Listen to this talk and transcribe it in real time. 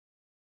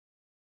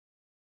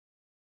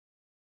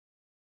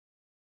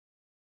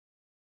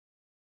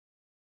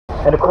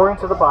And according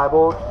to the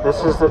Bible,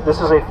 this is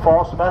a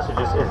false message.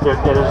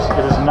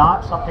 It is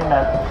not something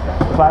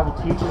that the Bible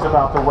teaches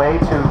about the way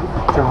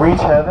to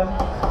reach heaven,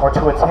 or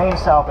to attain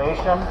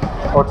salvation,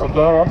 or to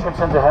gain entrance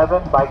into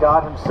heaven by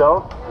God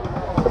Himself.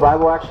 The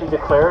Bible actually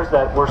declares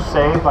that we're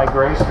saved by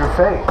grace through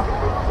faith.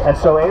 And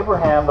so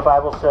Abraham, the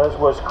Bible says,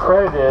 was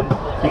credited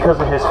because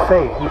of his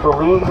faith. He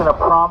believed in a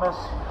promise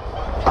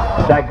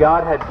that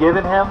God had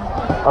given him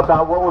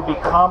about what would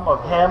become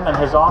of him and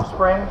his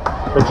offspring,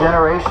 the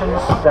generations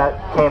that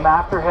came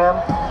after him.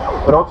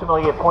 But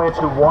ultimately it pointed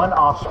to one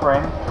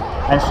offspring.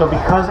 And so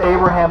because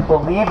Abraham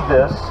believed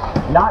this,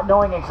 not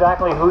knowing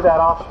exactly who that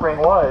offspring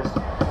was,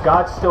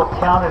 God still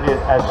counted it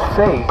as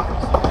faith.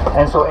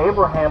 And so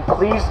Abraham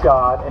pleased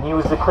God, and he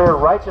was declared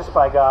righteous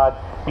by God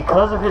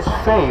because of his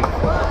faith,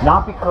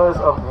 not because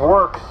of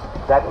works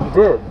that he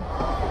did.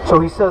 So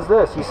he says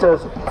this, he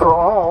says, for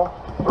all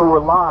who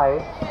rely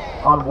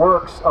on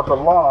works of the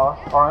law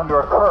are under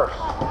a curse.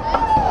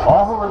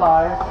 All who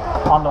rely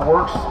on the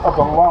works of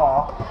the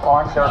law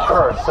are under a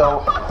curse.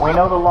 So we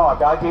know the law.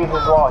 God gave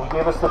His law. He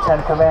gave us the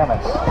 10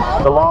 Commandments.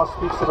 The law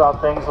speaks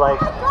about things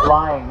like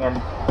lying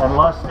and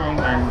lusting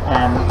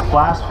and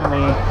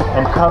blasphemy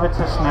and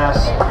covetousness,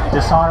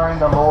 dishonoring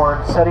the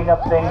Lord, setting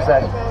up things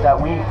that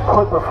we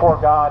put before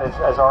God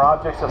as our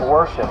objects of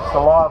worship. It's the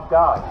law of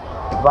God.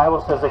 The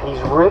Bible says that He's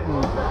written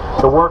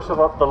the works of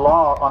the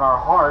law on our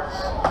hearts,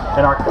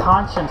 and our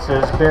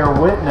consciences bear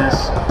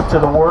witness to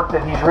the work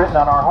that He's written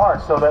on our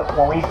hearts, so that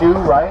when we do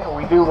right or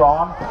we do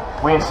wrong,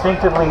 we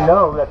instinctively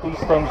know that these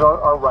things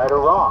are right or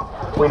wrong.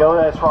 We know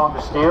that it's wrong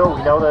to steal.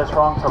 We know that it's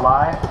wrong to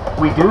lie.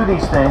 We do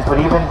these things, but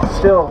even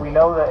still, we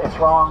know that it's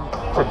wrong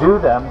to do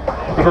them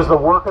because the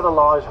work of the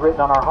law is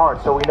written on our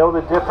hearts. So we know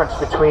the difference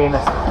between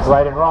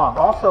right and wrong.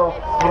 Also,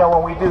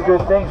 when we do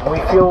good things, when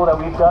we feel that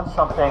we've done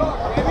something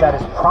that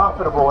is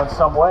profitable in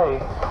some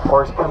way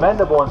or is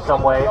commendable in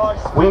some way,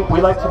 we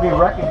like to be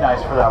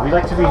recognized for that. We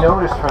like to be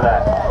noticed for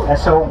that. And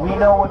so we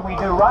know when we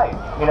do right.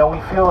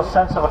 We feel a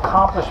sense of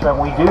accomplishment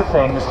when we do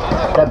things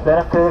that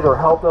benefited or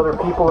helped other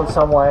people in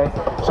some way.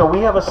 So we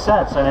have a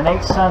sense, an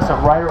innate sense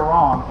of right or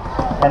wrong.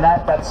 And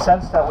that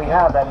sense that we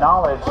have, that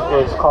knowledge,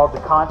 is called the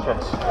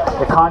conscience.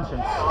 The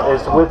conscience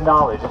is with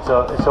knowledge.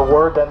 It's a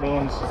word that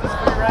means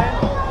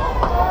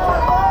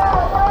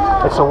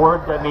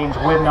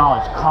with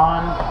knowledge.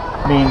 Con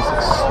means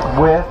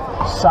with,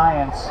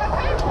 science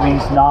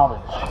means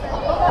knowledge.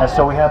 And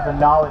so we have the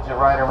knowledge of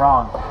right and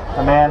wrong.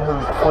 The man who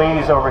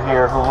flees over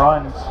here, who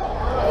runs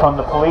from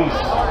the police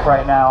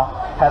right now,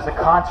 has a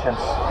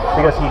conscience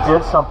because he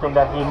did something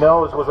that he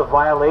knows was a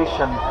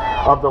violation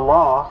of the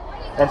law,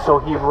 and so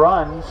he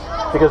runs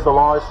because the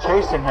law is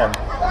chasing him.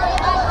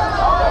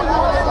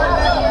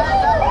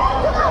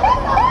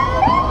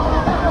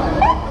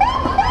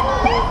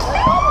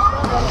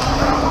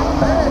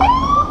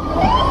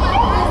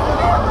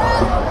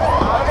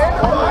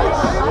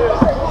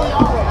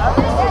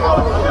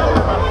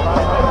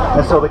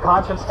 And so the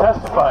conscience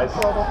testifies.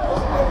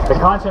 The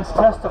conscience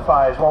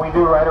testifies when we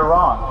do right or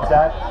wrong.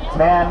 That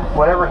man,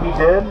 whatever he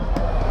did,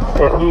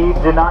 if he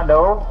did not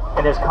know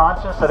in his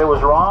conscience that it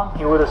was wrong,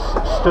 he would have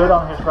stood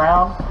on his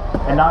ground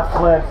and not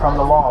fled from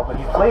the law. But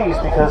he flees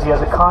because he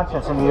has a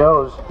conscience and he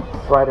knows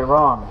right and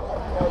wrong.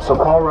 So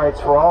Paul writes,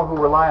 for all who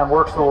rely on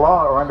works of the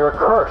law are under a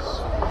curse.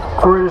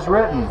 For it is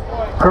written,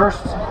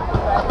 cursed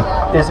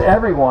is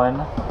everyone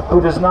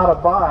who does not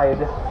abide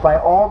by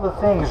all the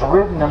things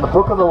written in the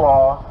book of the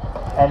law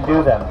and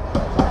do them.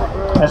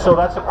 And so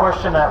that's a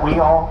question that we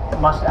all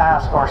must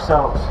ask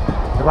ourselves.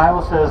 The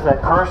Bible says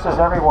that cursed is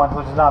everyone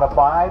who does not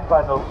abide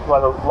by the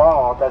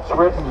law that's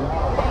written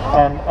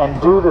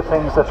and do the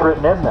things that's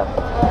written in them.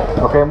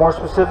 Okay, more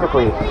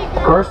specifically,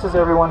 cursed is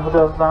everyone who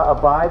does not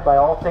abide by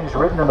all things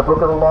written in the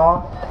book of the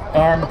law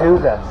and do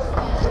them.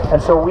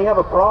 And so we have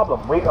a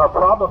problem. Our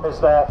problem is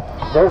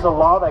that there's a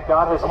law that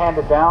God has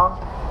handed down,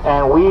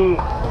 and we,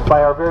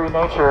 by our very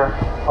nature,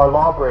 are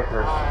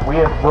lawbreakers. We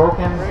have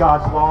broken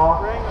God's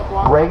law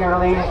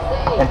regularly,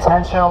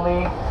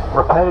 intentionally,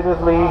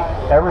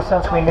 repetitively, ever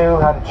since we knew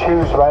how to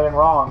choose right and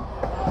wrong.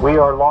 We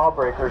are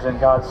lawbreakers in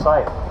God's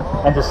sight.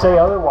 And to say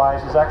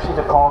otherwise is actually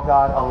to call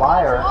God a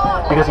liar,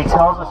 because He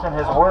tells us in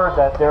His Word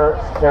that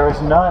there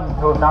is none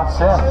who have not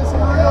sinned.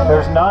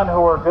 There's none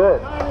who are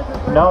good.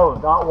 No,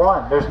 not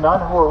one. There's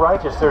none who are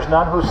righteous. There's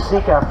none who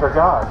seek after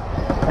God.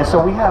 And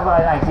so we have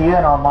an idea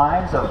in our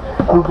minds of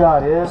who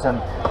God is and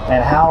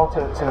how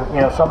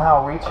to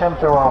somehow reach Him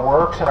through our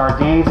works and our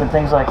deeds and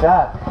things like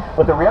that.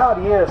 But the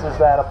reality is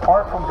that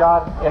apart from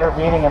God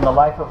intervening in the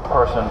life of a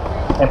person,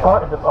 and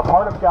a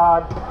part of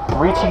God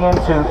reaching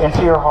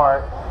into your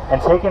heart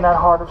and taking that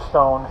heart of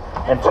stone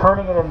and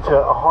turning it into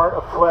a heart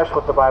of flesh,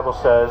 what the Bible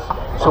says,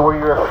 so where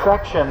your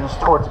affections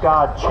towards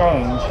God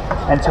change,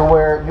 and to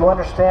where you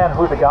understand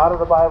who the God of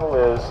the Bible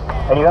is,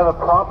 and you have a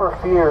proper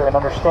fear and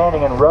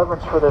understanding and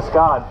reverence for this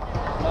God.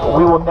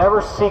 We will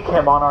never seek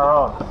Him on our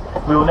own.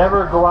 We will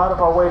never go out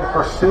of our way to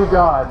pursue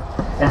God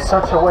in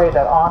such a way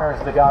that honors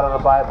the God of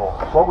the Bible.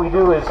 What we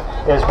do is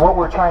what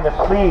we're trying to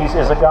please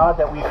is a God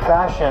that we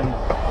fashion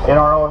in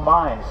our own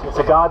minds. It's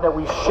a God that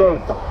we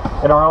shape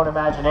in our own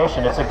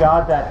imagination. It's a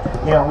God that,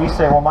 we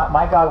say, well,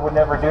 my God would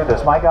never do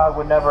this. My God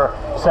would never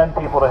send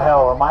people to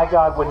hell. Or my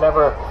God would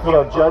never,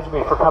 judge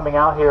me for coming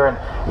out here and,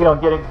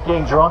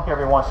 getting drunk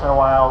every once in a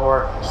while,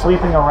 or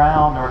sleeping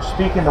around, or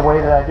speaking the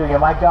way that I do.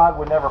 My God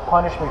would never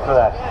punish me for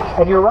that.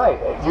 And you're right.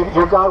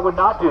 Your God would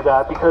not do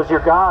that, because your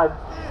God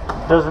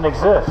doesn't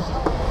exist.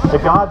 The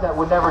God that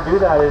would never do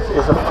that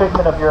is a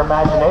figment of your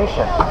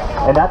imagination.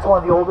 And that's one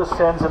of the oldest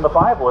sins in the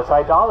Bible. It's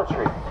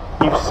idolatry.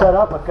 You've set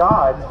up a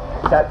God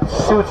that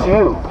suits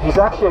you. He's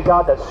actually a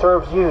God that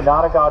serves you,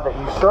 not a God that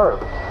you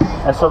serve.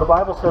 And so the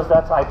Bible says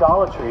that's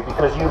idolatry,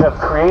 because you have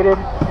created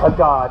a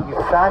God, you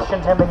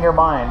fashioned him in your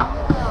mind,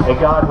 a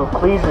God who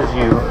pleases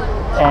you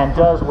and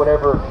does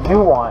whatever you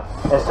want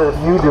instead of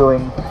you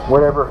doing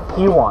whatever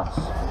he wants.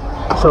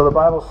 So the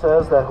Bible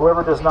says that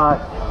whoever does not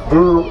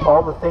do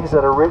all the things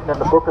that are written in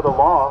the book of the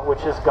law,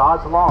 which is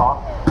God's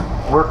law,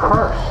 we're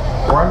cursed.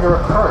 We're under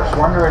a curse.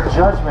 We're under a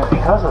judgment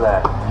because of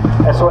that.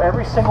 And so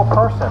every single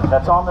person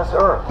that's on this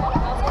earth,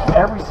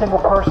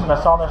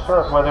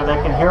 whether they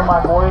can hear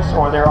my voice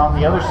or they're on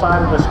the other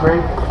side of this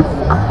great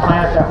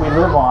planet that we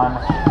live on,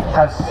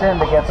 have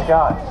sinned against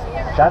God.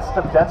 That's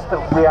the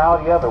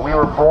reality of it. We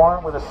were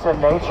born with a sin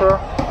nature.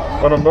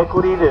 In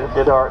iniquity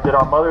did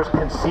our mothers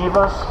conceive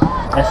us.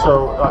 And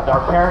so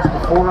our parents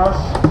before us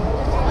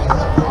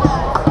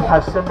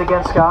have sinned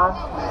against God.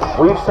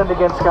 We've sinned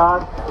against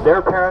God.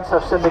 Their parents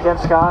have sinned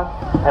against God.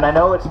 And I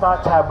know it's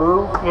not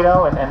taboo,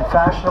 and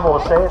fashionable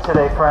to say it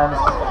today, friends,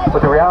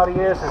 but the reality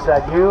is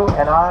that you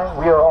and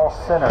we are all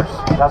sinners.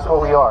 That's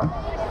what we are.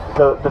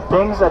 The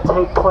things that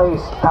take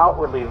place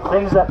outwardly, the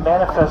things that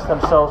manifest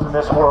themselves in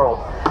this world,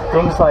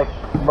 things like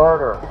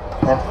murder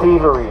and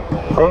thievery,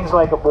 things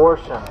like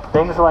abortion,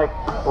 things like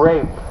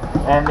rape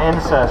and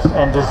incest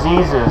and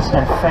diseases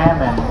and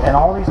famine and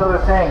all these other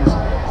things,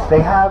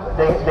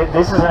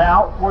 this is an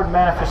outward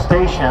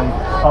manifestation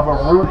of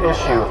a root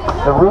issue.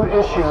 The root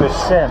issue is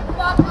sin.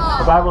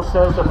 The Bible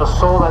says that the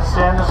soul that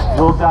sins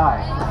will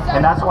die.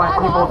 And that's why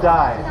people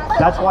die.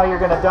 That's why you're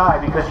going to die,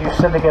 because you've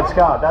sinned against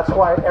God. That's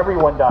why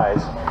everyone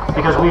dies,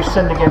 because we've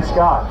sinned against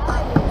God.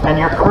 And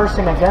your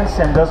cursing against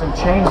him doesn't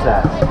change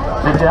that.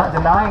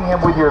 Denying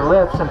him with your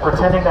lips and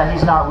pretending that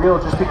he's not real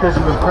just because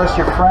you impress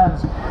your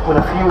friends with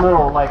a few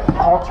little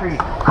paltry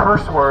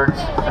curse words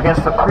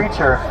against the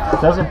preacher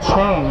doesn't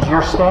change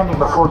your standing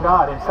before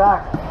God. In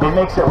fact, it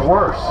makes it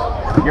worse.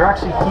 You're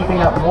actually heaping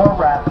up more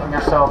wrath from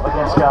yourself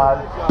against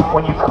God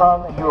when you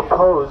come and you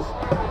oppose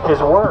his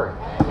word,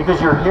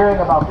 because you're hearing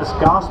about this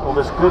gospel,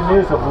 this good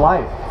news of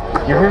life.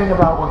 You're hearing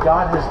about what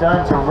God has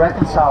done to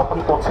reconcile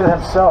people to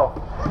himself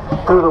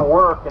through the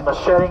work and the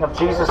shedding of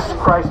Jesus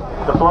Christ,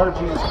 the blood of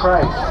Jesus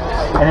Christ,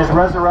 and his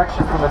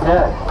resurrection from the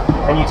dead.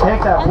 And you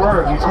take that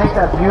word, you take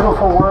that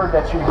beautiful word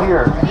that you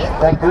hear,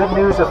 that good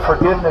news of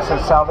forgiveness and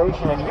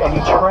salvation, and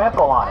you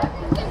trample on it.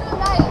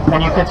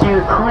 And you continue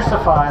to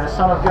crucify the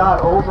Son of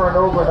God over and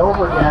over and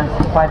over again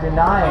by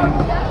denying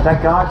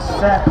that God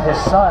sent his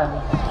Son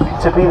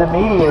to be the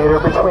mediator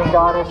between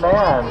God and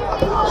man.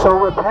 So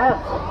repent,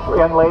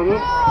 young lady.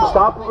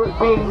 Stop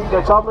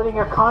letting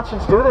your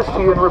conscience do this to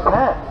you, and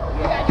repent.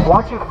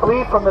 Why don't you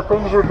flee from the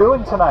things you're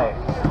doing tonight?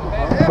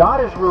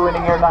 God is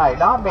ruining your night,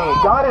 not me.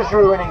 God is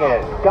ruining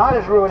it. God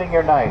is ruining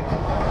your night.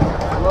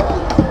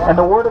 And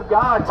the Word of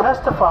God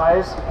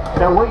testifies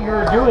that what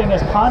you're doing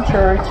is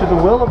contrary to the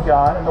will of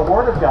God and the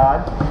Word of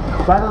God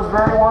by those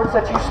very words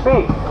that you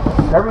speak.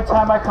 Every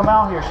time I come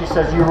out here, she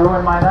says, you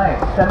ruined my night.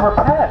 Then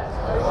repent.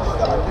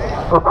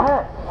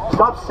 Repent.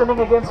 Stop sinning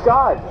against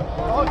God.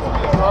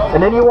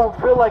 And then you won't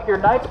feel like your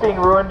night's being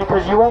ruined,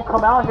 because you won't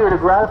come out here to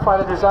gratify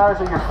the desires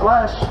of your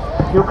flesh.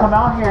 You'll come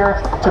out here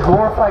to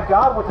glorify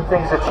God with the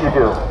things that you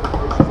do.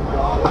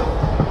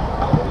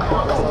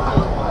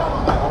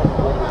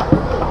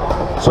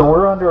 So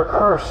we're under a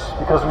curse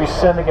because we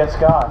sinned against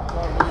God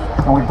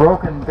and we've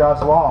broken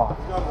God's law.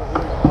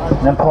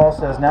 And then Paul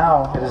says,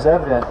 now it is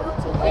evident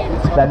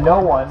that no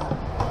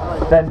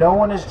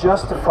one is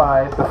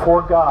justified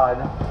before God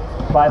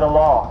by the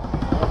law.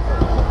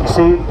 You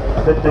see,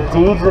 the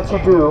deeds that you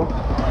do,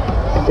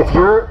 if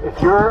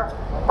your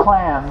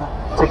plan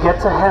to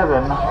get to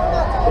heaven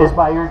is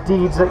by your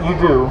deeds that you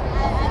do,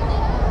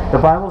 the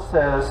Bible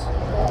says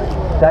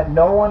that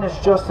no one is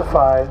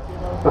justified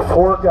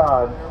before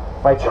God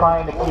by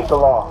trying to keep the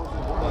law.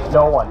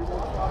 No one.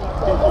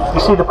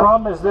 You see, the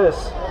problem is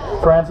this,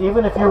 friends,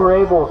 even if you were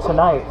able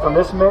tonight, from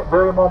this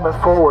very moment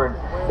forward,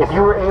 if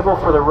you were able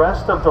for the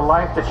rest of the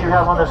life that you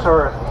have on this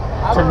earth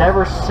to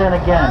never sin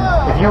again,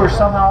 if you were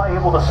somehow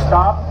able to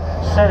stop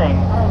sinning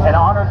and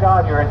honor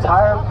God your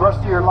entire rest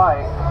of your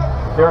life,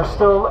 there is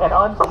still an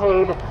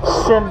unpaid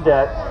sin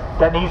debt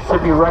that needs to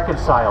be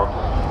reconciled.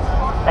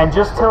 And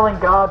just telling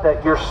God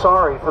that you're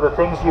sorry for the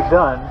things you've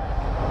done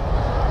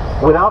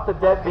without the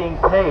debt being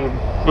paid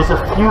is a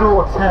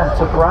futile attempt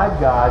to bribe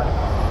God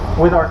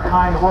with our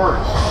kind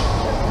words.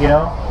 You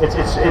know, it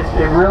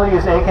really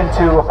is akin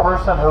to a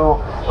person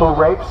who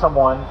rapes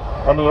someone,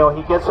 and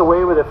he gets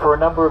away with it for a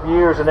number of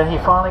years, and then he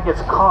finally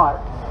gets caught,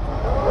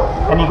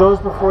 and he goes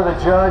before the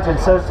judge and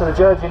says to the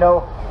judge,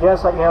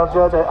 yes,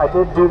 Judge, I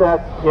did do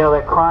that,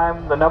 that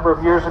crime a number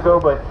of years ago,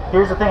 but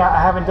here's the thing, I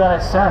haven't done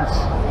it since.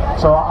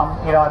 So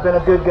I've been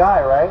a good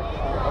guy, right?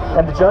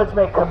 And the judge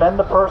may commend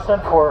the person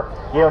for,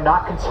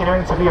 not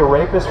continuing to be a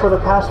rapist for the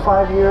past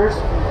 5 years,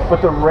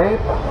 but the rape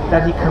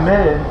that he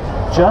committed,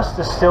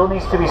 justice still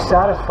needs to be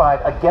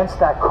satisfied against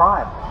that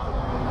crime.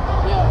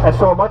 And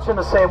so much in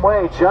the same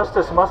way,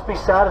 justice must be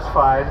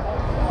satisfied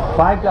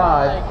by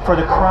God for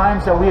the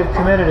crimes that we have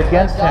committed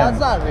against Him. God's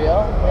not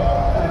real.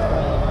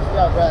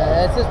 No,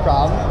 brother, it's his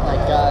problem. Like,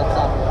 it's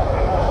not real.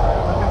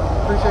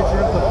 Appreciate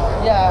your input.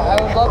 Yeah, I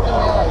would love to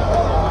know, like,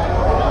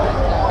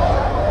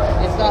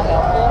 it's not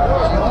helpful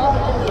for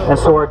anyone. And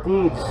so our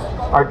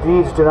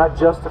deeds do not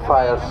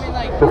justify us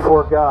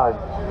before God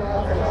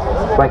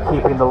by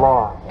keeping the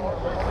law.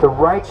 The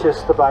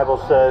righteous, the Bible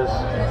says,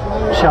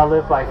 shall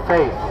live by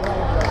faith.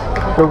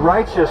 The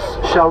righteous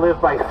shall live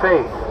by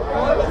faith.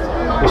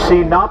 You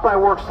see, not by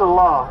works of the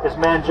law is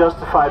man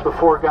justified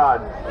before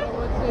God.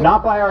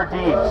 Not by our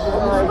deeds.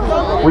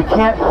 We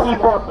can't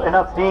heap up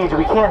enough deeds.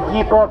 We can't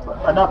heap up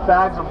enough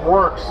bags of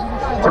works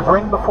to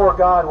bring before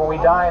God when we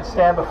die and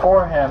stand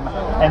before Him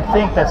and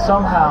think that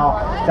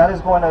somehow that is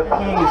going to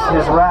appease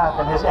His wrath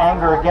and His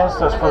anger against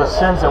us for the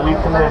sins that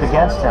we've committed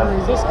against Him.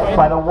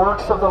 By the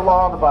works of the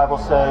law, the Bible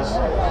says,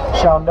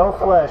 shall no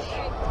flesh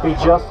be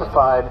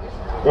justified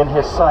in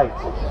His sight.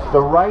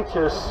 The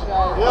righteous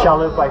shall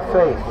live by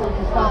faith.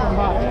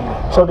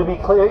 So to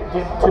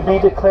be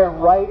declared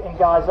right in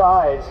God's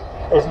eyes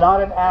is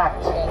not an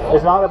act,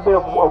 is not a bit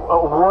of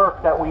a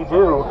work that we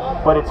do,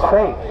 but it's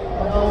faith.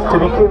 To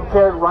be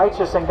declared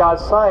righteous in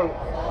God's sight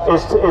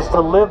is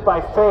to live by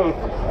faith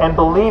and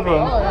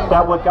believing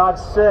that what God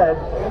said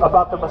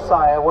about the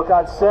Messiah, what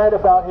God said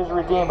about His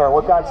Redeemer,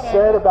 what God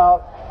said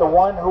about the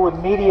one who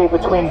would mediate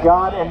between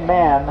God and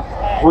man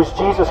was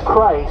Jesus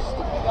Christ,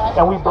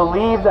 and we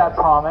believe that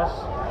promise,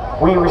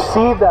 we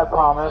receive that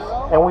promise,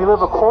 and we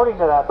live according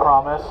to that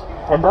promise,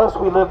 and thus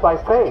we live by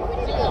faith.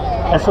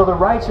 And so the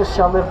righteous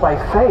shall live by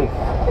faith,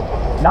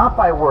 not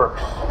by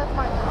works.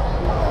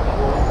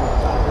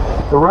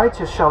 The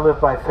righteous shall live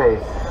by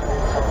faith.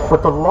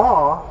 But the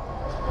law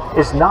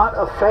is not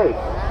of faith.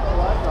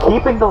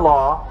 Keeping the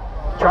law,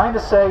 trying to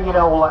say,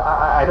 well,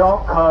 I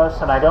don't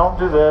cuss, and I don't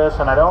do this,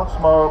 and I don't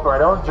smoke, or I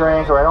don't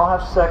drink, or I don't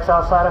have sex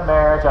outside of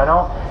marriage, I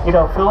don't,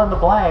 fill in the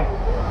blank,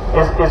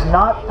 is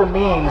not the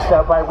means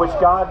that by which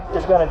God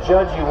is going to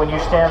judge you when you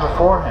stand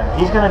before Him.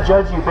 He's going to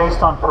judge you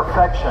based on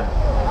perfection.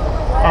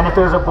 And if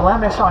there's a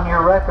blemish on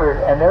your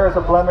record, and there is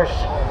a blemish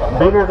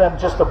bigger than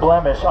just a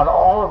blemish on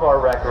all of our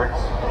records,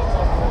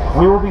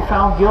 we will be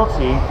found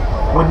guilty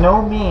with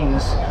no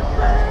means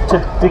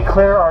to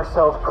declare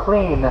ourselves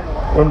clean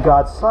in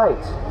God's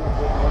sight.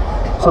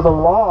 So the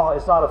law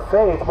is not of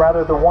faith,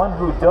 rather the one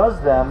who does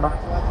them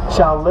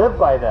shall live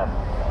by them.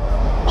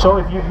 So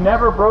if you've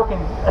never broken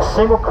a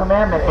single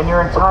commandment in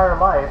your entire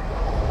life,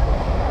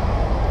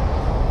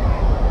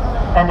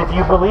 and if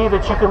you believe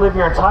that you could live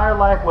your entire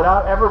life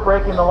without ever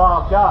breaking the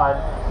law of God,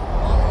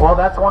 well,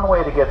 that's one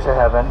way to get to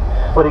heaven.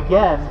 But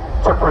again,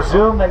 to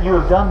presume that you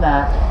have done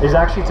that is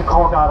actually to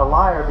call God a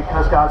liar,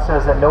 because God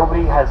says that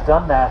nobody has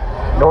done that,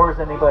 nor is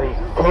anybody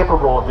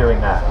capable of doing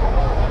that.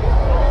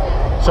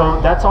 So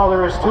that's all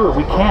there is to it.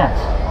 We can't.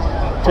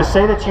 To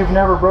say that you've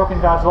never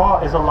broken God's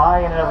law is a lie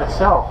in and of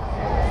itself.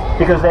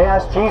 Because they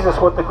asked Jesus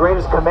what the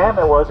greatest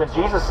commandment was, and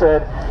Jesus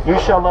said, you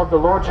shall love the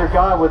Lord your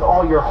God with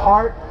all your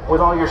heart,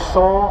 with all your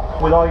soul,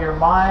 with all your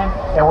mind,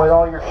 and with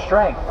all your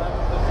strength.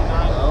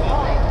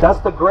 That's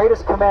the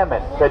greatest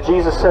commandment that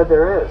Jesus said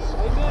there is.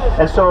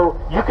 And so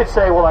you could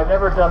say, well, I've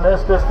never done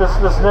this.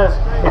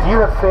 If you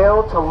have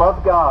failed to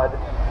love God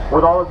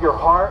with all of your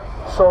heart,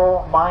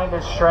 soul, mind,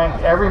 and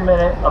strength every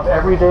minute of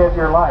every day of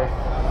your life,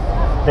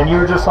 then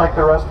you're just like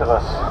the rest of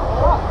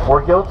us.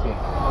 We're guilty.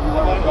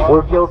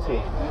 We're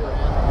guilty.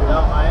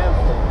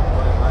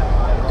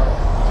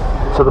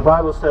 So the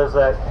Bible says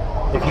that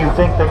if you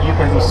think that you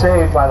can be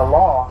saved by the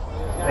law,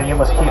 then you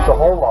must keep the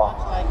whole law.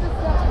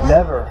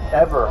 Never,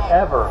 ever,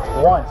 ever,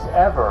 once,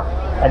 ever,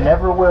 and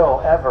never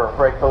will ever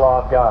break the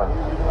law of God.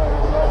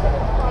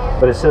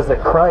 But it says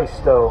that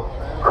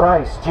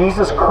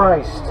Jesus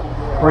Christ,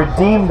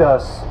 redeemed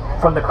us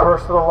from the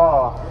curse of the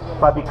law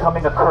by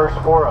becoming a curse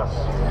for us.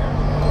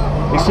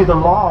 You see, the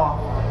law,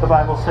 the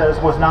Bible says,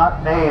 was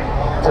not made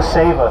to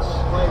save us.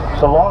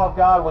 The law of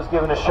God was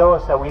given to show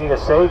us that we need a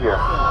Savior.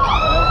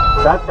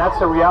 That's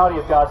the reality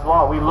of God's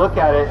law. We look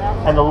at it,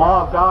 and the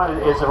law of God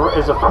is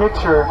a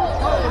picture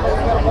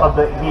of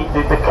the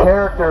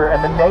character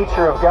and the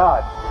nature of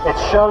God. It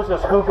shows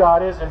us who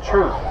God is in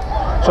truth.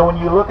 So when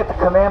you look at the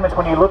commandments,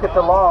 when you look at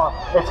the law,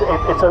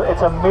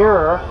 it's a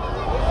mirror,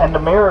 and the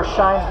mirror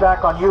shines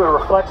back on you, it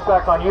reflects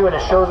back on you, and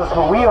it shows us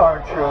who we are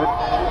in truth,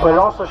 but it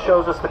also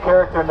shows us the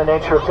character and the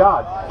nature of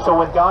God. So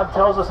when God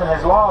tells us in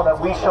His law that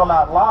we shall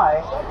not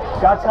lie,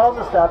 God tells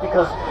us that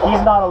because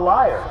He's not a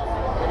liar.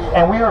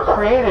 And we were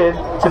created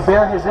to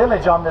bear His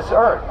image on this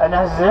earth. And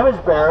as His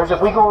image bearers,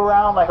 if we go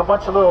around like a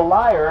bunch of little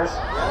liars,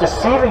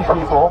 deceiving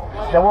people,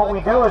 then what we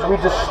do is we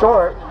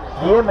distort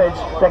the image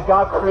that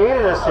God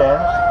created us in,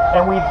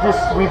 and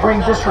we bring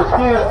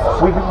disrepute,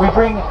 we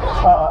bring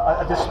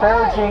a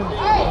disparaging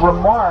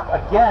remark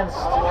against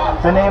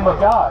the name of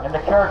God and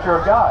the character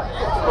of God.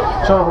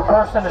 So if a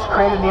person is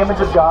created in the image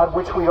of God,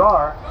 which we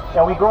are,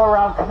 and we go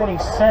around committing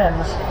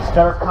sins that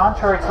are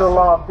contrary to the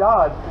law of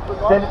God,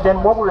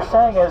 then what we're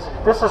saying is,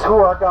 this is who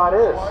our God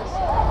is.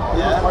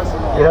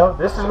 You know,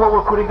 this is what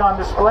we're putting on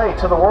display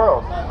to the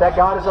world, that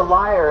God is a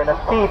liar and a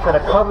thief and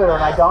a coveter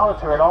and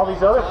idolater and all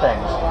these other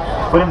things.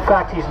 But in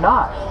fact, He's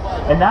not.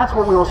 And that's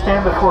what we will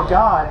stand before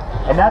God,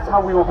 and that's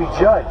how we will be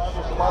judged.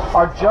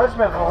 Our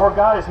judgment before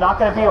God is not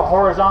going to be a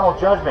horizontal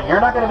judgment. You're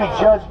not going to be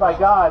judged by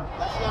God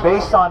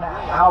based on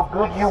how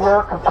good you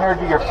were compared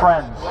to your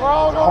friends,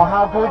 or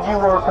how good you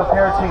were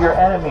compared to your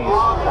enemies.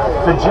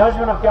 The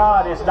judgment of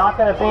God is not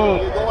going to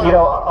be, you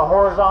know, a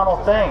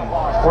horizontal thing,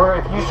 where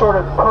if you sort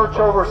of perch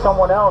over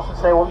someone else and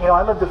say, well, you know,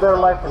 I lived a better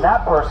life than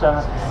that person,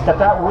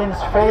 that wins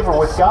favor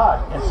with God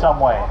in some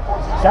way.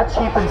 That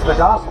cheapens the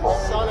gospel.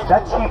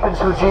 That cheapens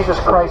who Jesus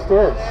Christ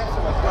is.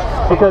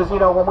 Because, you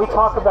know, when we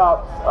talk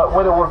about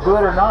whether we're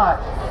good or not,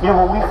 you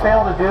know, what we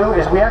fail to do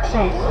is we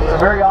actually,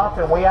 very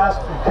often, we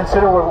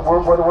consider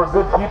whether we're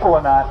good people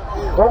or not.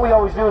 What we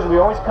always do is we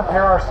always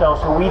compare ourselves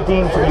to who we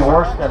deem to be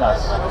worse than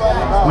us.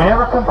 We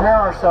never compare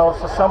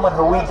ourselves to someone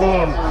who we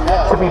deem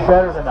to be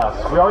better than us.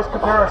 We always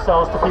compare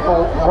ourselves to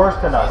people worse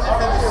than us.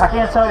 I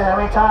can't tell you how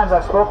many times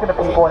I've spoken to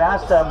people and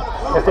asked them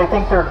if they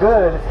think they're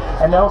good,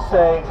 and they'll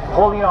say,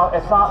 well, you know,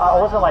 it's not, I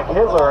wasn't like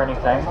Hitler or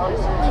anything.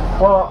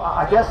 Well,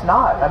 I guess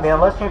not. I mean,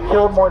 unless you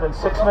killed more than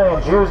 6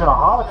 million Jews in a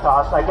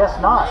Holocaust, I guess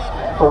not.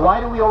 But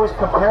why do we always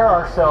compare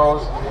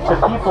ourselves to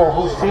people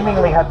who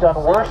seemingly have done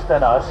worse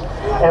than us,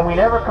 and we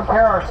never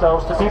compare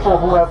ourselves to people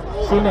who have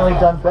seemingly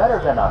done better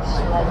than us?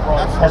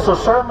 And so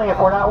certainly if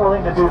we're not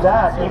willing to do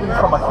that, even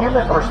from a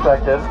human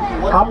perspective,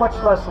 how much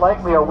less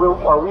likely are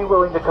we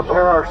willing to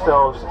compare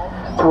ourselves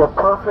to a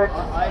perfect,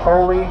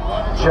 holy,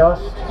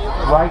 just,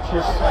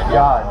 righteous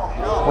God?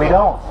 We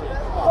don't.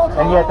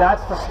 And yet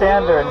that's the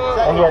standard,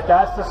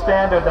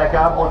 that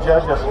God will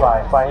judge us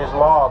by His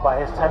law, by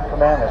His 10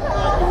 Commandments.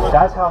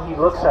 That's how He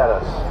looks at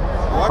us,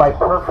 by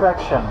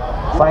perfection,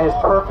 by His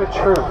perfect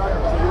truth.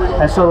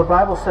 And so the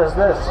Bible says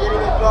this.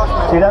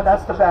 See,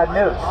 that's the bad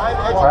news,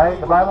 right?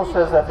 The Bible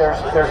says that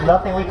there's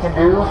nothing we can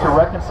do to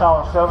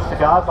reconcile ourselves to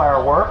God by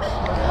our works.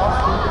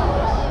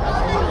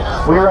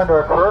 We are under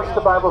a curse,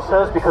 the Bible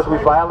says, because we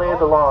violated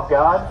the law of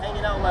God.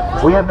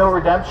 We have no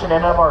redemption in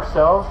and of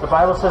ourselves. The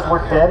Bible says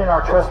we're dead in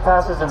our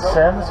trespasses and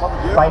sins.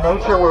 By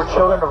nature, we're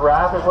children of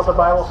wrath, is what the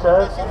Bible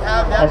says.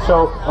 And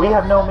so we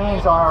have no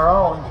means on our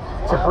own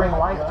to bring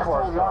life to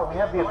ourselves. We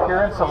have the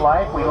appearance of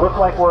life. We look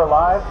like we're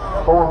alive,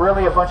 but we're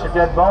really a bunch of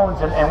dead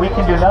bones, and we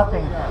can do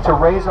nothing to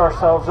raise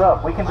ourselves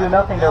up. We can do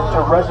nothing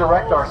to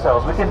resurrect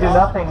ourselves. We can do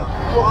nothing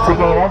to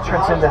gain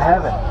entrance into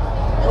heaven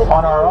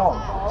on our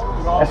own.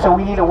 And so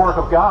we need a work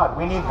of God.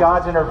 We need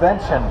God's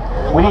intervention.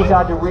 We need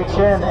God to reach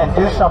in and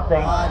do something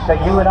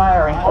that you and I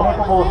are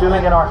incapable of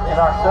doing in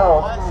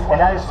ourselves, and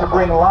that is to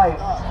bring life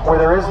where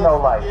there is no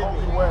life.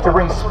 To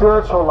bring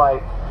spiritual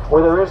life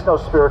where there is no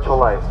spiritual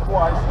life.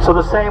 So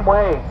the same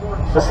way,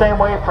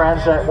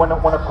 friends, that when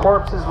a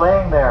corpse is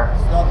laying there,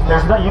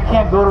 you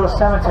can't go to a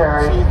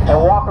cemetery and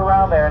walk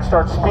around there and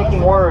start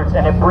speaking words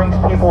and it brings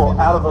people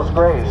out of those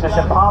graves. It's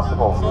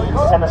impossible.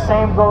 And the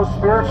same goes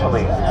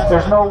spiritually.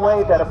 There's no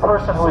way that a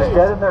person who is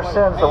dead in their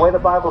sins, the way the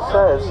Bible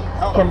says,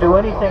 can do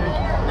anything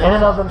in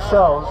and of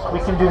themselves. We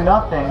can do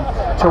nothing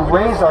to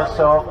raise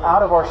ourselves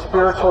out of our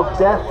spiritual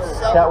death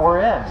that we're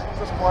in.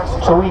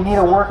 So we need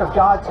a work of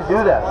God to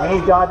do that. We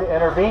need God to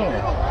intervene.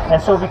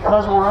 And so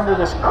because we're under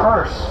this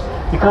curse,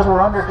 because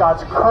we're under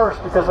God's curse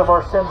because of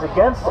our sins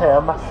against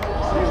Him,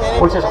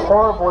 which is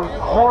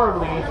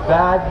horribly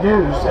bad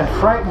news and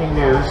frightening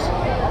news,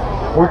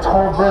 we're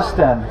told this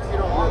then.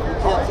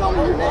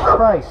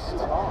 Christ,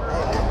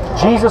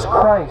 Jesus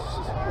Christ,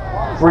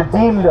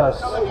 redeemed us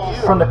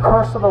from the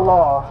curse of the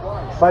law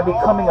by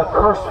becoming a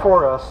curse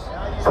for us.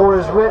 For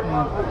it is written,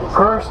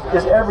 cursed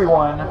is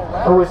everyone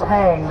who is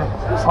hanged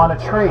on a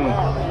tree,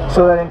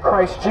 so that in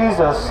Christ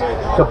Jesus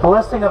the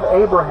blessing of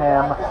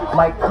Abraham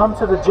might come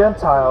to the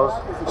Gentiles,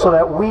 so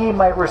that we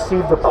might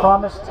receive the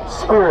promised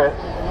Spirit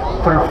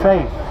through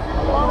faith.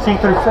 See,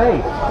 through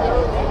faith.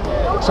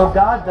 So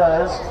God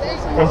does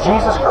in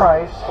Jesus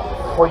Christ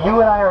what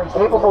you and I are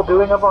incapable of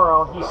doing of our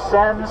own. He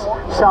sends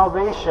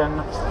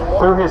salvation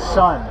through His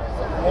Son.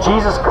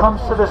 Jesus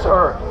comes to this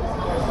earth.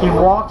 He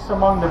walks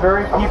among the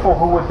very people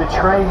who would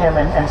betray Him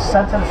and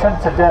sentence Him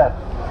to death.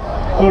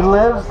 He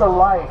lives the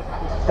life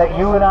that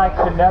you and I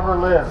could never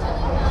live.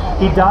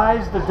 He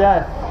dies the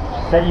death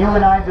that you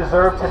and I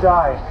deserve to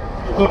die.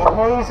 He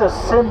pays a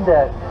sin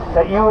debt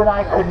that you and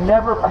I could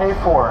never pay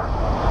for.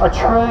 1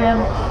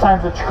 trillion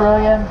times a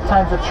trillion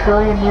times a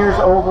trillion years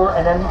over,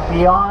 and then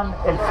beyond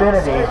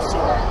infinity,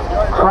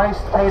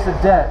 Christ pays a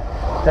debt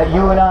that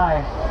you and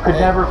I could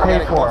never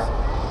pay for.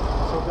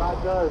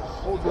 Does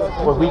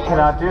what we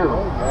cannot do.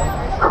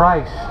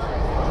 Christ,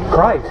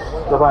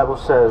 the Bible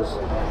says,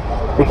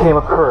 became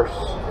a curse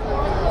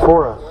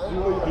for us.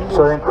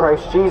 so that in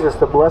Christ Jesus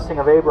the blessing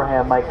of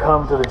Abraham might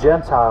come to the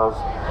Gentiles,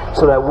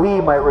 so that we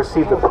might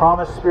receive the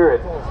promised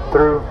Spirit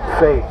through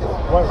faith.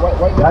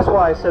 That's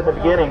why I said in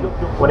the beginning,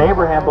 when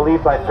Abraham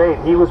believed by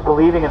faith, he was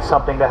believing in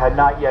something that had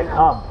not yet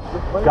come.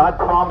 God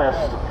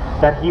promised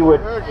that he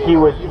would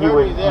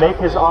make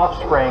his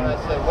offspring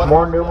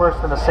more numerous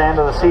than the sand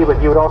of the sea, but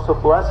he would also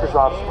bless his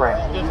offspring.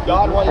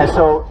 And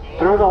so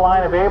through the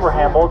line of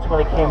Abraham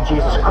ultimately came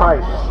Jesus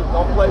Christ.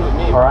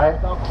 Alright?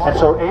 And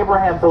so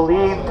Abraham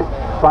believed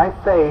by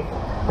faith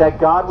that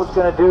God was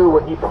going to do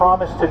what he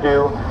promised to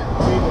do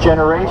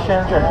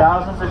generations and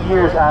thousands of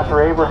years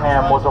after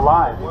Abraham was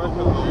alive.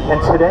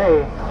 And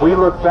today, we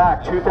look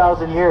back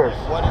 2,000 years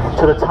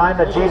to the time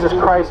that Jesus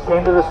Christ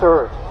came to this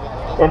earth.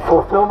 In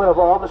fulfillment of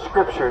all the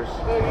scriptures,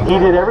 he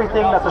did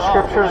everything that the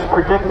scriptures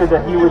predicted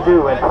that he would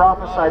do and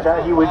prophesied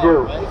that he would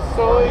do.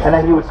 And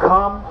that he would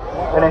come,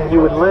 and that he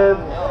would live,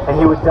 and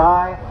he would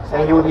die,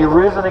 and he would be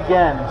risen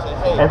again.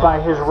 And by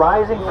his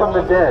rising from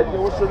the dead,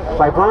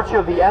 by virtue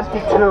of the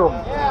empty tomb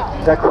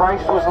that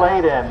Christ was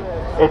laid in,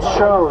 it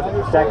showed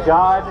that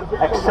God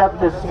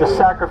accepted the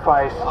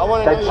sacrifice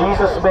that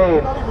Jesus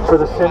made for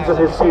the sins of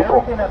his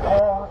people. Everything that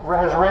Paul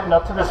has written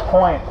up to this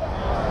point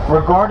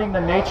regarding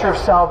the nature of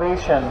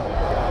salvation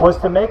was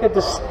to make a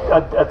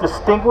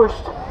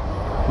distinguished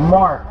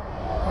mark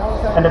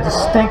and a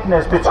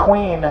distinctness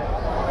between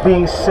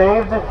being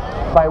saved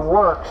by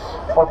works,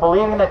 or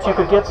believing that you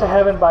could get to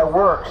heaven by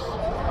works,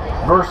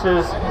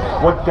 versus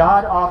what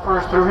God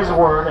offers through his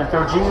word and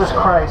through Jesus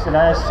Christ, and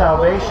that is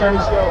salvation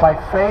by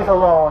faith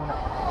alone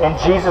in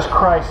Jesus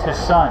Christ, his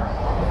Son.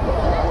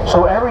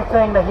 So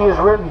everything that he has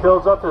written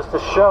builds up this to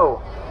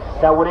show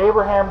that what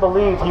Abraham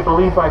believed, he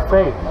believed by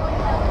faith.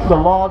 The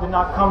law did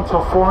not come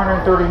till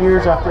 430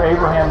 years after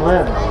Abraham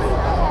lived.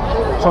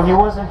 So he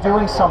wasn't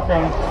doing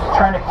something,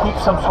 trying to keep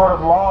some sort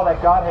of law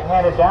that God had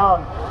handed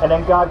down, and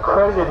then God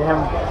credited him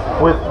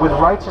with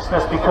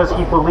righteousness because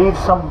he believed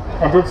some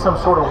and did some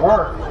sort of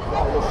work.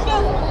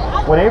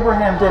 What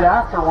Abraham did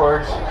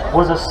afterwards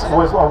was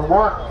a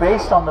work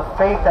based on the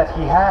faith that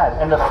he had,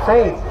 and the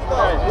faith.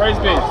 Praise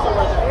be.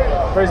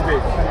 Praise be.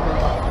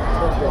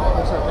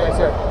 Yes,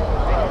 sir.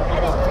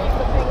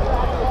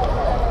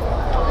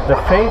 The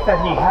faith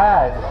that he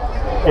had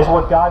is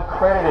what God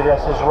credited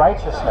as his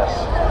righteousness.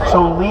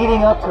 So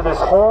leading up to this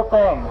whole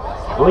thing,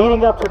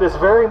 leading up to this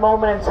very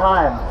moment in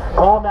time,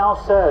 Paul now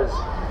says,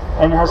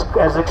 and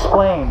has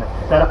explained,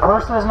 that a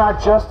person is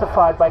not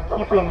justified by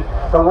keeping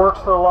the works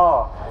of the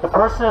law. The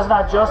person is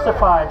not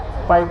justified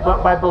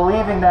by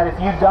believing that if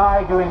you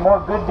die doing more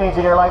good deeds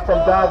in your life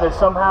than bad, that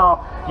somehow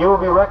you will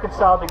be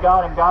reconciled to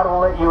God and God will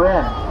let you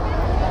in.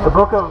 The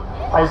book of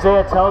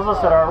Isaiah tells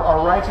us that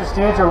our righteous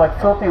deeds are like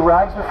filthy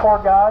rags before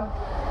God.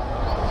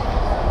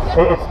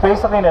 It's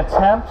basically an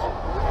attempt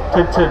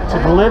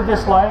to live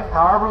this life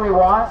however we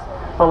want,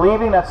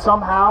 believing that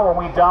somehow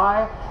when we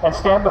die and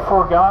stand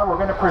before God, we're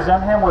going to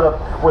present him with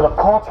a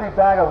paltry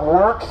bag of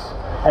works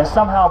and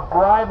somehow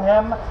bribe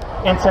him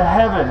into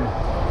heaven.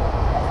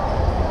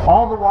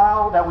 All the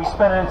while that we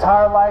spend an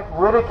entire life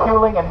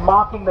ridiculing and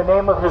mocking the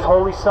name of his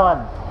holy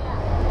Son.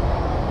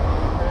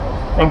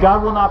 And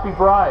God will not be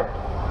bribed.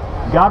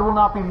 God will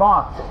not be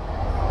mocked.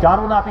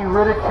 God will not be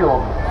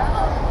ridiculed.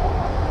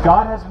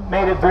 God has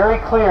made it very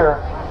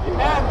clear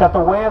that the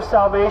way of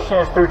salvation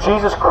is through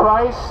Jesus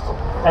Christ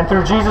and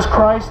through Jesus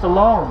Christ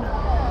alone.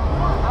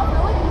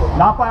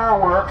 Not by our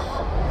works,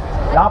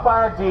 not by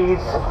our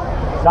deeds,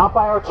 not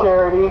by our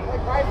charity.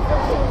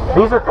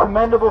 These are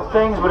commendable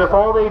things, but if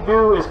all they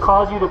do is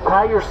cause you to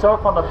pat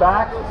yourself on the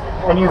back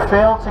and you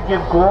fail to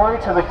give glory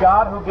to the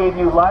God who gave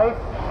you life,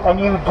 and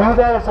you do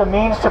that as a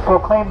means to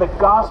proclaim the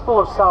gospel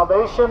of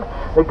salvation,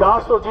 the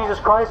gospel of Jesus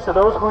Christ to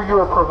those who you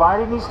are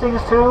providing these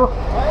things to,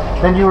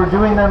 then you are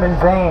doing them in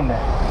vain.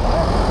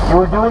 You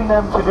are doing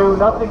them to do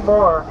nothing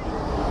more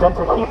than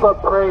to heap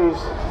up praise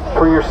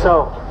for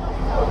yourself.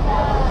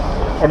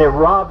 And it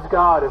robs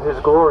God of his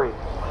glory.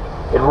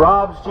 It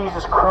robs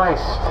Jesus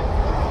Christ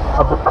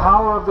of the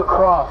power of the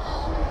cross,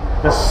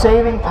 the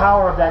saving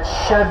power of that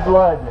shed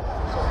blood,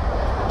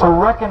 to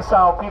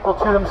reconcile people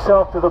to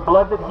himself through the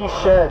blood that he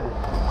shed,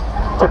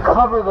 to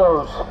cover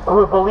those who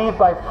would believe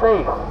by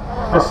faith,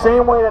 the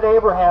same way that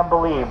Abraham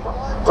believed.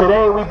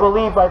 Today we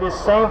believe by this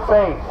same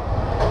faith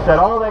that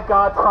all that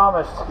God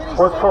promised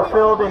was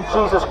fulfilled in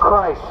Jesus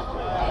Christ.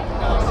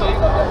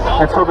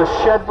 And so the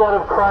shed blood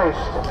of Christ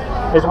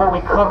is what we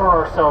cover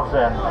ourselves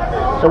in.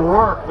 The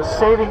work, the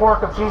saving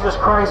work of Jesus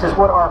Christ is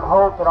what our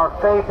hope and our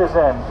faith is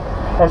in.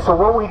 And so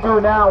what we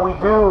do now, we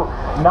do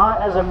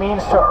not as a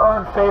means to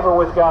earn favor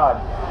with God,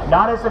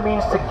 not as a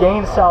means to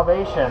gain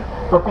salvation,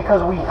 but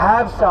because we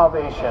have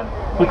salvation,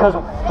 because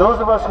those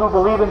of us who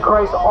believe in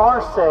Christ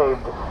are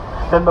saved,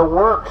 then the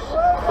works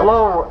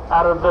flow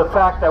out of the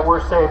fact that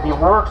we're saved. The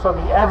works are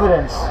the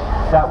evidence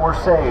that we're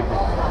saved,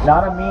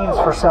 not a means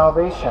for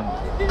salvation.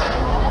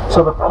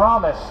 So the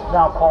promise,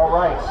 now Paul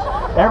writes,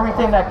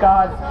 everything that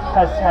God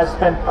has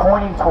been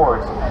pointing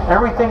towards,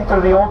 everything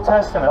through the Old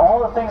Testament,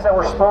 all the things that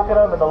were spoken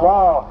of in the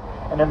law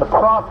and in the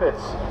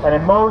prophets and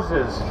in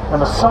Moses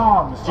and the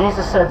Psalms,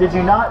 Jesus said, did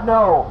you not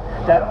know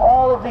that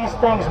all of these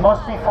things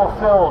must be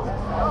fulfilled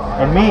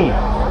in me,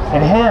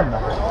 in Him?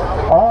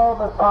 All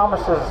the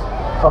promises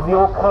of the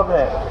Old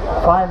Covenant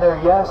find their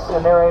yes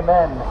and their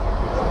amen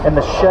in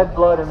the shed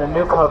blood in the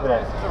New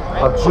Covenant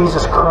of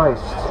Jesus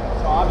Christ.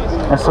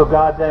 And so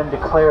God then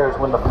declares,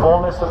 when the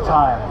fullness of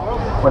time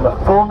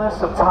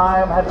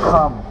had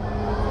come,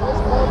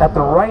 at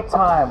the right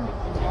time,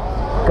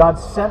 God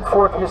sent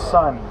forth His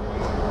Son,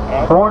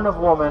 born of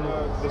woman,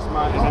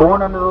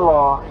 born under the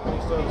law,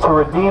 to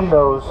redeem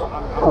those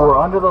who were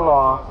under the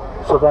law,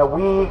 so that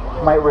we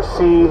might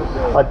receive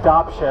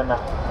adoption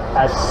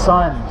as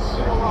sons.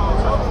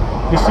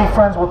 You see,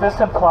 friends, what this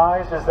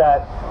implies is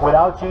that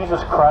without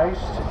Jesus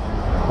Christ,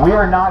 we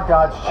are not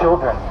God's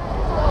children.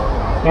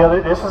 You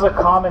know, this is a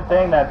common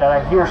thing that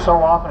I hear so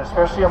often,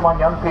 especially among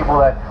young people,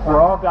 that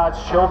we're all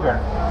God's children.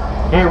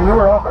 Yeah, we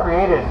were all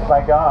created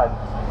by God.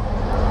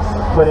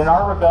 But in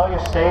our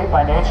rebellious state,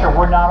 by nature,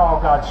 we're not all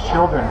God's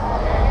children.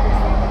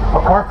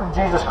 Apart from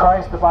Jesus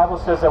Christ, the Bible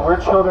says that we're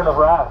children of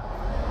wrath.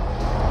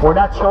 We're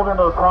not children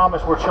of the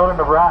promise, we're children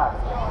of wrath.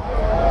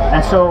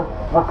 And so,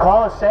 what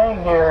Paul is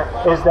saying here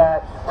is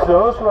that to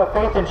those who have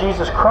faith in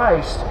Jesus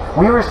Christ,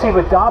 we receive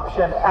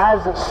adoption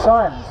as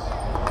sons.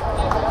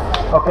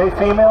 Okay,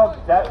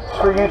 female, that's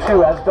for you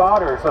too, as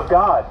daughters of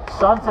God,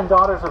 sons and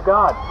daughters of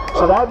God.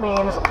 So that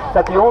means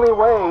that the only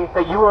way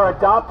that you are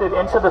adopted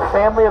into the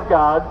family of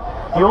God,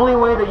 the only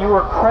way that you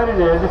are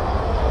credited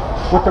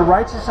with the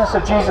righteousness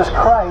of Jesus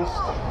Christ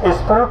is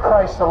through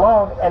Christ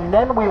alone, and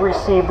then we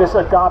receive this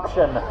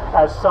adoption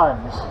as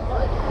sons.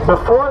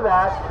 Before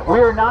that, we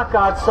are not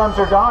God's sons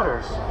or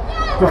daughters.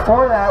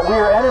 Before that, we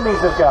are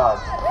enemies of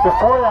God.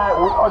 Before that,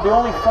 the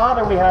only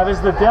father we have is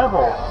the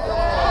devil.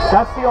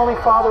 That's the only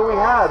father we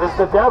have, is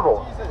the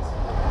devil.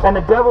 And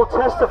the devil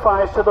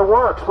testifies to the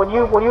works. When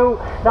you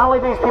not only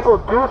these people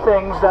do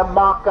things that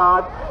mock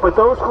God, but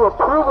those who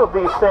approve of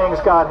these things,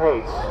 God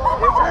hates.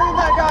 You're turning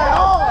that guy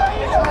on!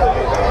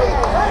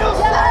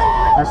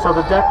 And so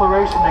the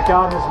declaration that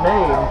God has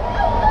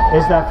made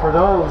is that for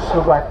those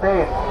who by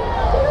faith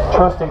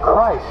trust in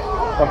Christ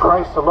and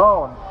Christ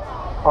alone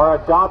are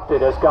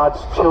adopted as God's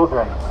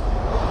children.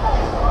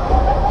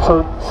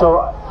 So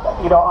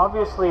you know,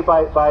 obviously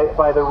by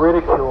the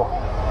ridicule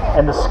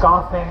and the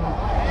scoffing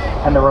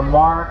and the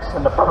remarks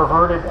and the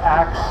perverted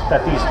acts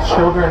that these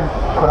children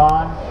put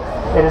on,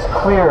 it is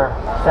clear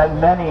that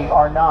many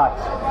are not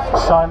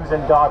sons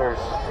and daughters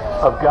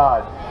of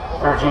God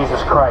through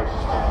Jesus Christ.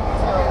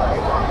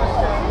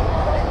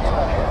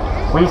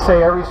 We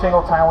say every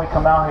single time we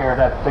come out here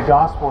that the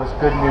gospel is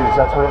good news.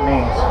 That's what it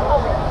means.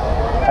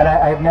 And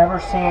I've never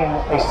seen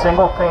a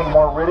single thing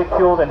more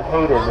ridiculed and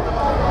hated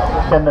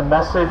than the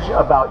message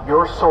about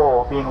your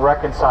soul being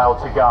reconciled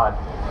to God.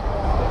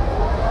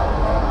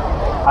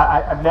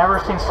 I've never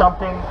seen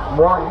something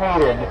more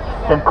hated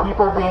than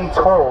people being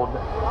told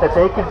that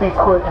they could be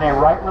put in a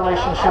right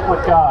relationship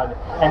with God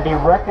and be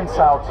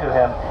reconciled to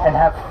Him and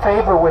have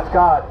favor with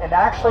God and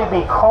actually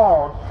be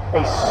called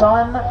a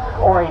son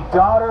or a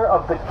daughter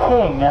of the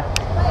King,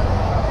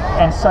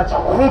 and such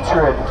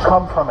hatred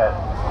come from it.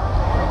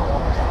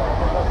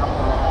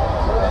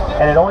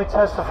 And it only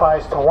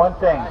testifies to one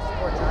thing,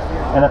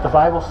 and that the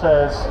Bible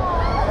says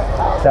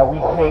that we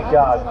hate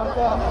God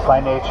by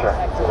nature.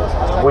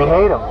 We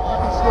hate Him.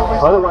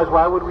 Otherwise,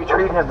 why would we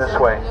treat Him this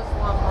way?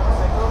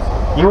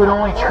 You would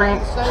only treat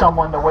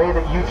someone the way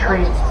that you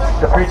treat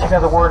the preaching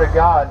of the Word of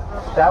God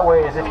that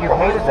way, as if you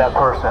hated that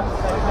person.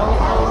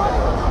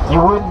 You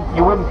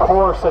wouldn't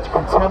pour such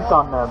contempt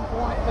on them.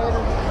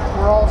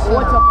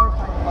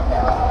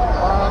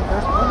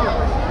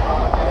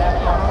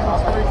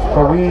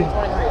 But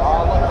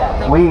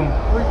we,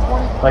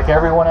 like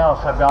everyone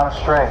else, have gone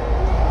astray.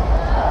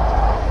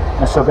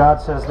 And so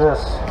God says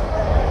this: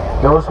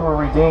 those who are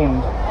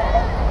redeemed,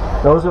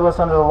 those of us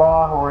under the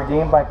law who are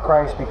redeemed by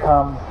Christ,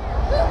 become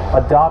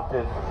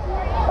adopted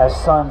as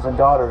sons and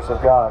daughters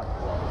of God.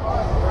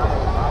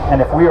 And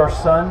if we are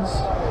sons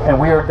and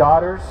we are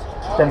daughters,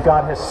 then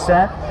God has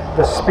sent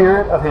the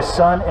Spirit of His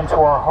Son into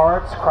our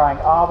hearts, crying,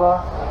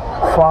 Abba,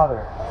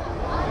 Father.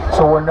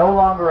 So we're no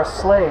longer a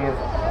slave,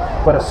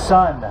 but a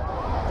son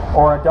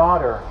or a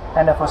daughter.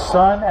 And if a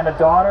son and a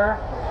daughter,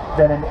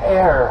 then an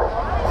heir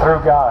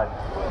through God.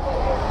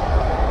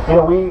 You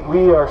know,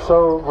 we are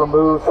so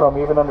removed from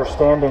even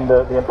understanding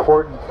the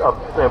importance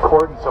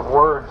of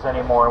words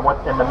anymore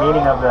and the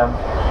meaning of them.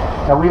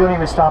 And we don't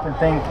even stop and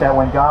think that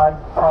when God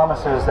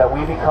promises that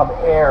we become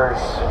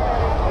heirs,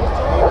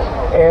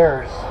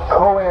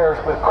 co-heirs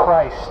with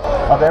Christ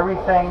of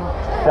everything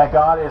that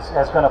God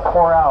is going to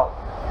pour out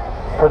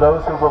for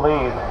those who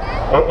believe,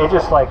 it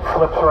just like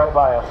flips right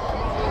by us.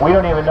 We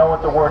don't even know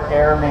what the word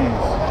heir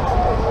means.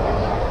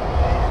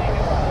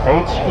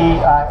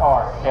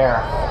 H-E-I-R, heir.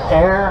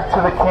 Heir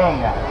to the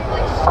King.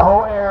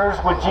 Co-heirs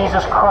with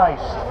Jesus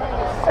Christ.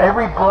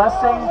 Every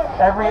blessing,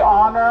 every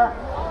honor,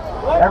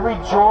 every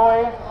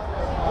joy,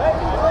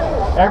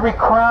 every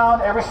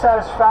crown, every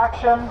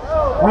satisfaction.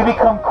 We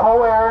become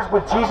co-heirs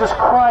with Jesus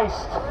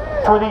Christ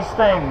for these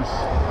things.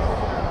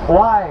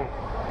 Why?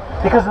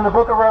 Because in the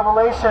book of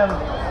Revelation,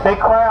 they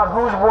cry out,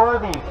 who's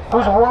worthy?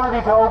 Who's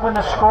worthy to open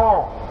the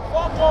scroll?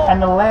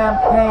 And the Lamb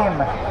came.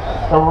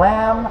 The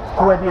Lamb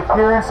who had the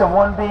appearance of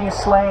one being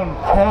slain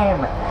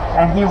came,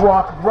 and he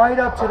walked right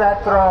up to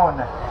that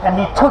throne, and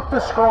he took the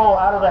scroll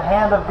out of the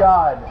hand of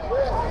God.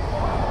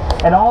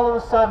 And all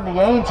of a sudden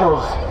the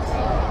angels,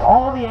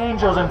 all the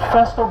angels in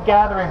festal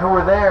gathering who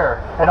were there,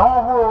 and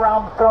all who were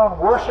around the throne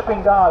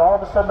worshiping God, all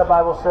of a sudden the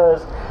Bible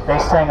says they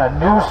sang a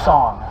new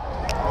song.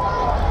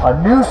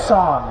 A new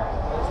song.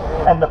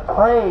 And the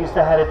praise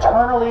that had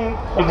eternally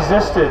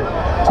existed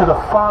to the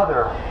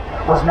Father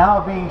was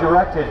now being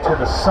directed to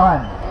the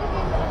Son.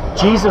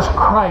 Jesus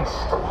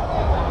Christ,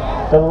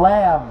 the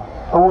Lamb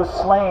who was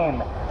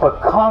slain but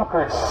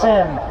conquered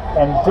sin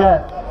and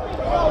death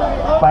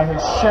by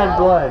his shed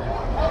blood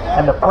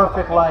and the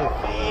perfect life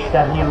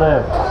that he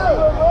lived.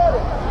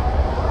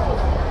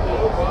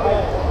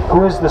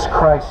 Who is this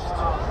Christ?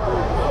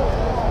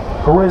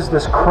 Who is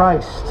this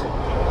Christ?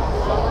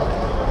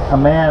 A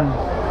man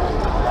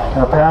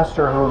and a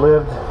pastor who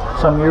lived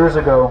some years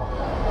ago.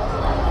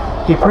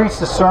 He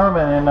preached a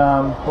sermon in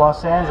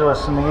Los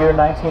Angeles in the year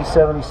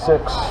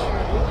 1976.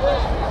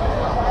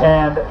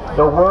 And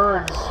the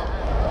words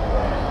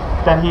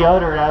that he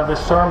uttered out of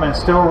this sermon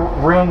still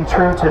ring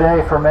true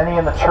today for many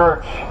in the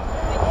church.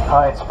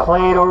 It's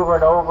played over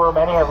and over.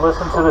 Many have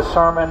listened to this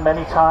sermon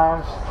many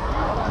times.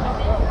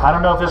 I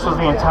don't know if this was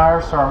the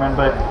entire sermon,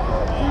 but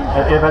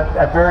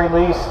at very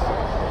least,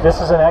 this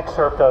is an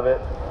excerpt of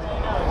it.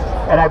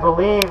 And I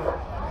believe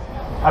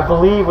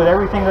with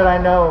everything that I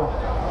know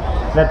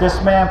that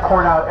this man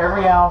poured out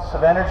every ounce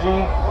of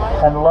energy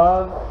and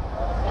love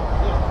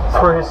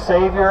for his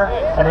Savior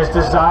and his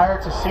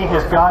desire to see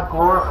his God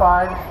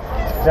glorified,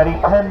 that he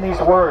penned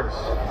these words.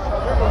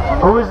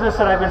 Who is this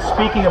that I've been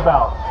speaking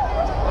about?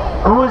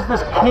 Who is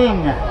this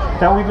King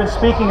that we've been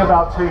speaking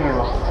about to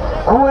you?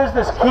 Who is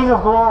this King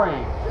of glory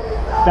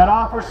that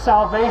offers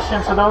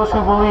salvation to those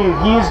who believe?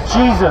 He is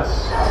Jesus.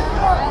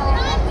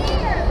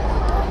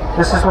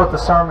 This is what the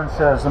sermon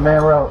says, the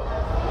man wrote.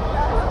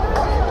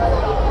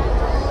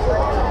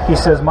 He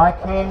says, my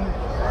King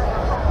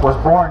was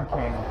born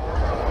King.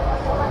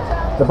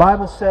 The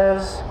Bible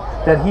says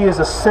that he is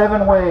a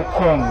seven-way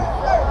king.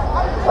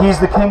 He's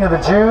the King of the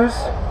Jews.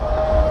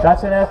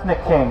 That's an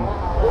ethnic king.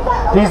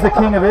 He's the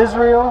King of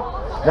Israel.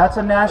 That's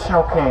a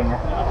national king.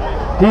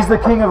 He's the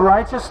King of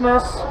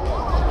righteousness.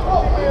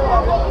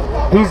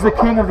 He's the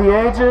King of the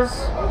ages.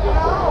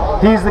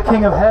 He's the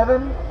King of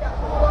heaven.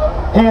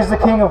 He is the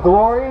King of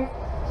glory.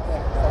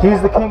 He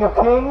is the King of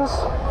kings.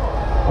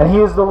 And he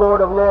is the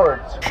Lord of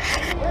lords.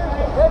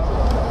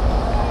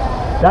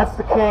 That's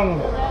the King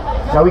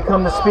that we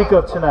come to speak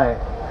of tonight.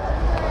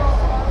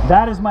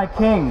 That is my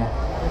King.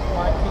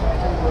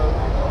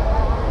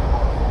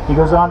 He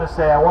goes on to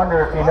say, I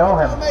wonder if you know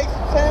him.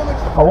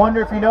 I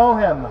wonder if you know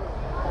him.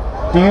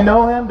 Do you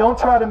know him? Don't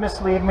try to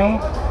mislead me.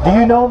 Do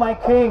you know my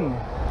King?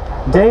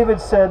 David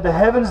said, the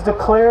heavens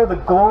declare the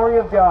glory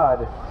of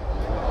God,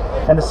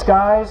 and the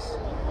skies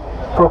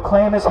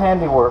proclaim his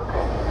handiwork.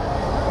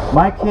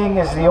 My King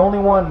is the only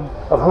one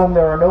of whom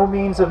there are no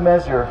means of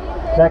measure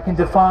that can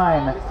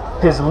define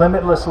his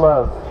limitless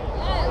love.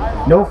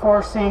 No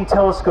far-seeing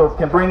telescope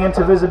can bring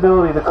into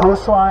visibility the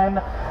coastline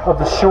of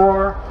the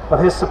shore of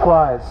his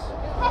supplies.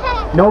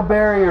 No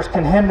barriers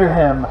can hinder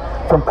him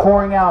from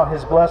pouring out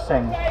his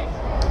blessing.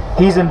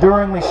 He's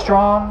enduringly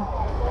strong.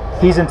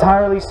 He's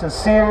entirely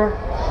sincere.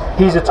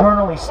 He's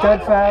eternally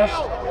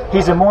steadfast.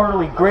 He's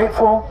immortally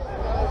graceful.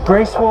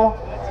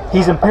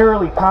 He's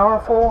imperially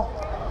powerful.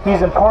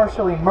 He's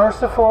impartially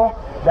merciful.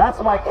 That's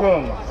my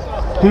King.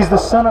 He's the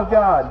Son of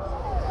God.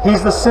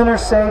 He's the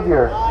sinner's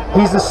Savior.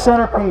 He's the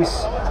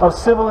centerpiece of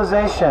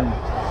civilization.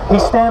 He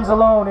stands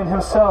alone in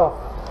himself.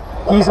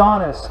 He's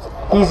honest.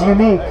 He's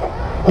unique.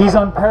 He's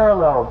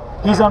unparalleled.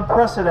 He's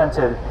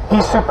unprecedented.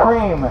 He's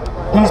supreme.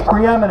 He's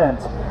preeminent.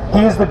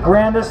 He is the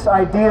grandest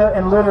idea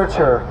in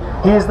literature.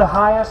 He is the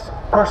highest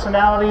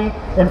personality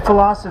in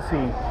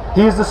philosophy.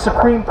 He is the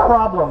supreme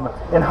problem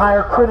in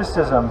higher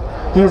criticism.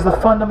 He is the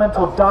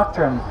fundamental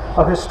doctrine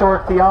of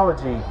historic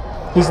theology.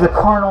 He's the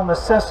carnal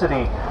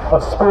necessity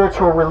of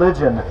spiritual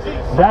religion.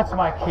 That's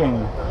my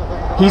King.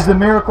 He's the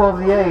miracle of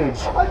the age.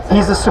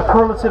 He's the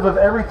superlative of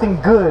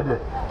everything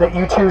good that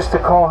you choose to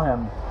call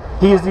him.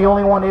 He is the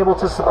only one able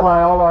to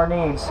supply all our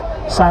needs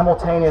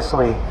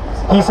simultaneously.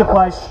 He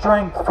supplies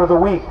strength for the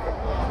weak.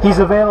 He's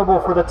available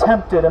for the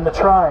tempted and the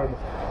tried.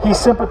 He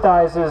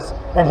sympathizes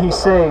and he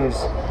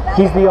saves.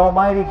 He's the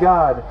Almighty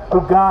God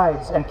who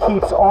guides and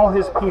keeps all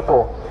his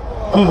people.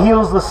 He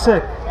heals the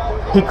sick.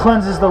 He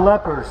cleanses the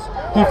lepers.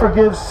 He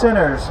forgives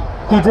sinners.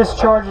 He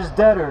discharges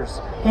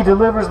debtors. He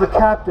delivers the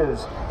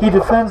captives. He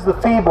defends the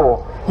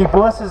feeble. He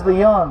blesses the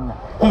young.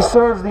 He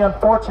serves the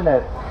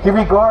unfortunate. He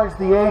regards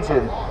the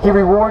aged. He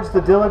rewards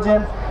the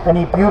diligent, and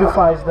he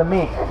beautifies the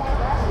meek.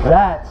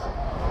 That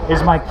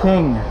is my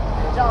King.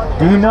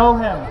 Do you know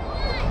him?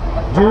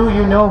 Do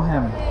you know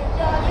him?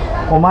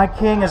 Well, my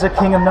king is a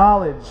king of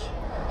knowledge.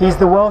 He's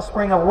the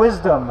wellspring of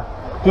wisdom.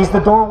 He's the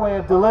doorway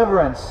of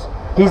deliverance.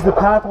 He's the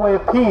pathway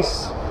of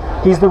peace.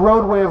 He's the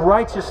roadway of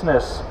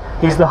righteousness.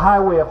 He's the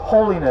highway of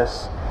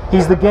holiness.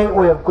 He's the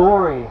gateway of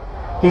glory.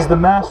 He's the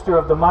master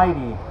of the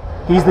mighty.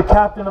 He's the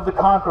captain of the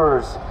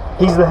conquerors.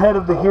 He's the head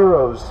of the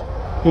heroes.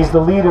 He's the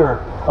leader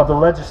of the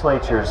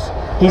legislatures.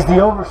 He's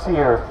the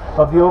overseer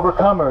of the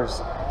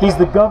overcomers. He's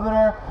the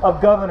governor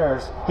of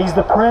governors. He's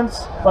the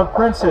prince of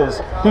princes.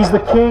 He's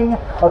the king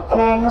of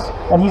kings.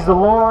 And he's the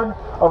Lord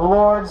of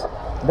lords.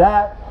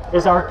 That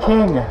is our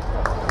king.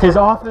 His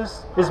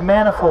office is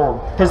manifold.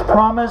 His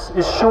promise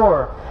is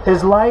sure.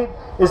 His light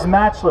is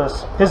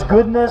matchless. His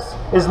goodness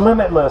is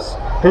limitless.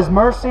 His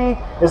mercy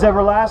is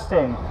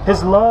everlasting.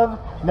 His love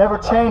never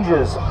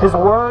changes. His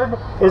word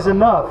is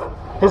enough.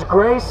 His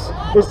grace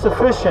is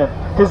sufficient.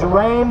 His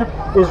reign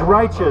is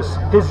righteous.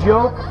 His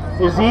yoke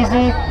is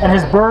easy and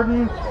his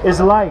burden is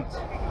light.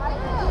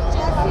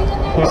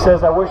 He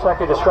says, I wish I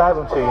could describe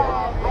him to you,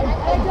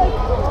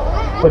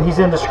 but he's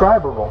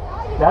indescribable.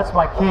 That's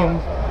my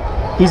king.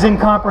 He's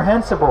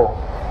incomprehensible.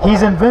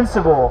 He's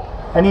invincible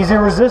and he's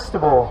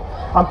irresistible.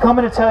 I'm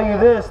coming to tell you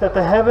this, that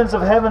the heavens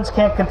of heavens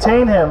can't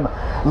contain him,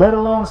 let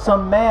alone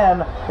some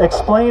man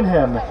explain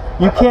him.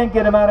 You can't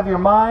get him out of your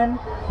mind.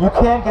 You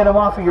can't get him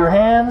off of your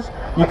hands.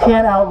 You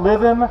can't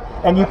outlive him,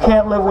 and you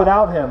can't live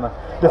without him.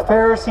 The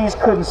Pharisees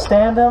couldn't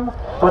stand him,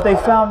 but they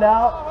found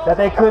out that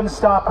they couldn't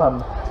stop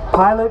him.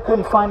 Pilate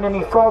couldn't find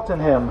any fault in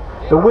him.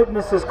 The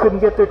witnesses couldn't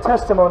get their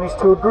testimonies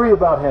to agree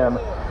about him.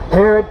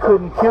 Herod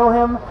couldn't kill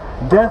him.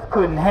 Death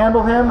couldn't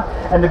handle him,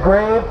 and the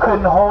grave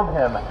couldn't hold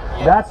him.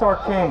 That's our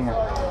king.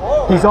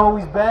 He's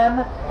always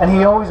been, and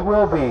he always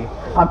will be.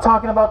 I'm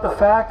talking about the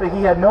fact that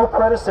he had no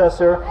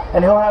predecessor,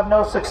 and he'll have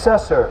no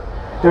successor.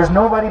 There's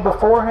nobody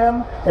before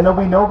him, and there'll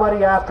be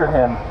nobody after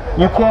him.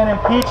 You can't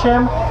impeach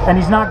him, and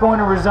he's not going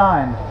to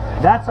resign.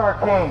 That's our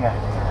king.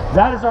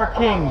 That is our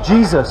king,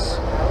 Jesus.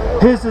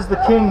 His is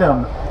the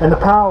kingdom, and the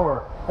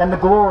power, and the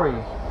glory.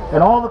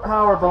 And all the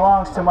power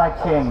belongs to my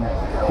king.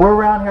 We're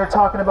around here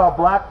talking about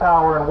black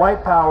power and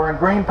white power and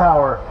green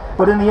power.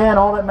 But in the end,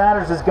 all that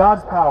matters is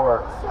God's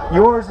power.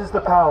 Yours is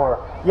the power.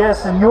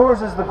 Yes, and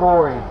yours is the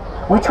glory.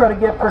 We try to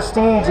get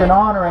prestige and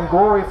honor and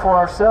glory for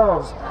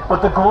ourselves,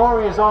 but the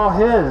glory is all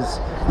His.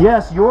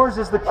 Yes, yours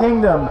is the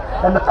kingdom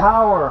and the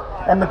power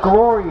and the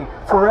glory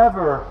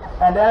forever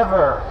and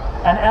ever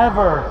and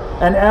ever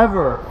and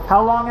ever.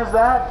 How long is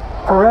that?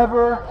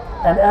 Forever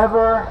and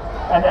ever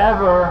and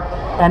ever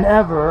and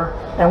ever.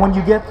 And when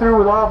you get through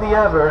with all the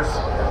evers,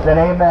 then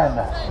amen.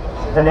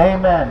 Then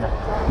amen.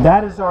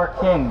 That is our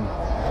King.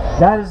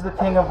 That is the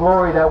King of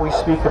glory that we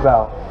speak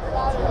about.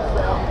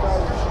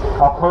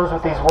 I'll close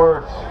with these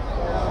words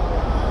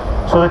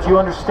so that you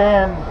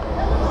understand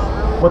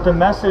what the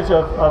message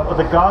of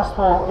the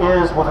gospel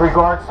is with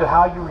regards to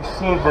how you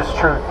receive this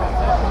truth,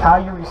 how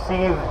you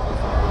receive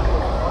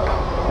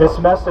this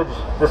message,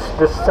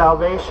 this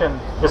salvation,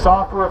 this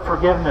offer of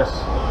forgiveness,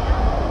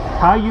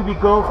 how you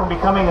go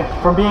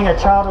from being a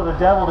child of the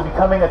devil to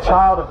becoming a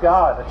child of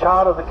God, a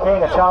child of the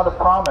King, a child of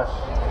promise.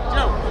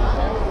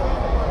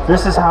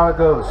 This is how it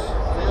goes.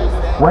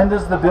 When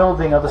does the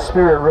building of the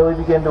Spirit really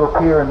begin to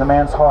appear in the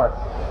man's heart?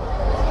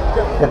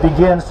 It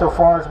begins, so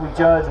far as we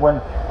judge,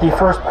 when he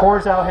first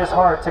pours out his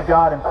heart to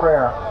God in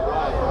prayer.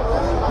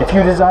 If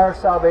you desire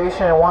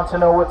salvation and want to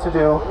know what to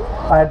do,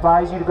 I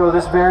advise you to go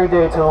this very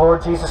day to the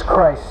Lord Jesus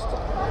Christ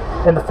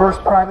in the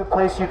first private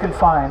place you can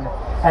find,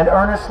 and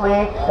earnestly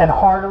and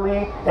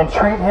heartily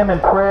entreat Him in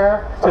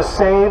prayer to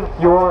save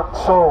your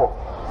soul.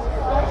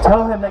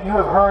 Tell Him that you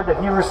have heard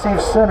that He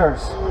receives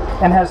sinners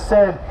and has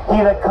said,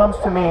 "He that comes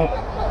to me,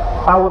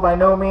 I will by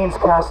no means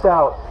cast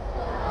out."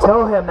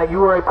 Tell Him that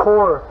you are a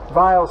poor,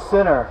 vile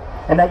sinner,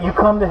 and that you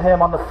come to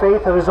Him on the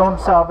faith of His own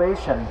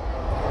salvation.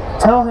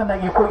 Tell Him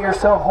that you put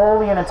yourself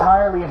wholly and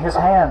entirely in His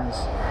hands,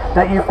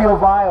 that you feel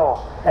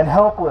vile and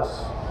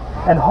helpless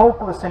and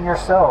hopeless in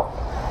yourself,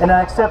 and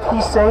that except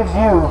He saves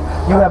you,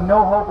 you have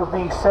no hope of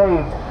being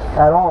saved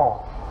at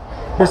all.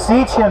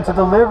 Beseech Him to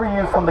deliver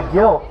you from the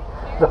guilt,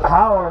 the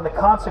power, and the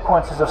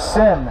consequences of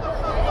sin.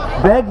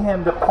 Beg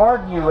Him to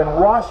pardon you and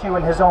wash you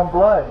in His own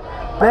blood.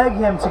 Beg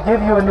Him to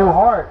give you a new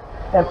heart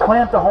and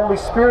plant the Holy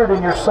Spirit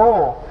in your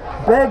soul.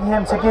 Beg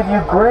Him to give you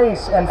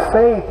grace and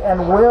faith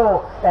and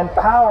will and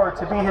power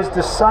to be His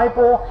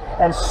disciple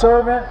and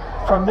servant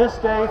from this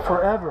day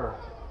forever.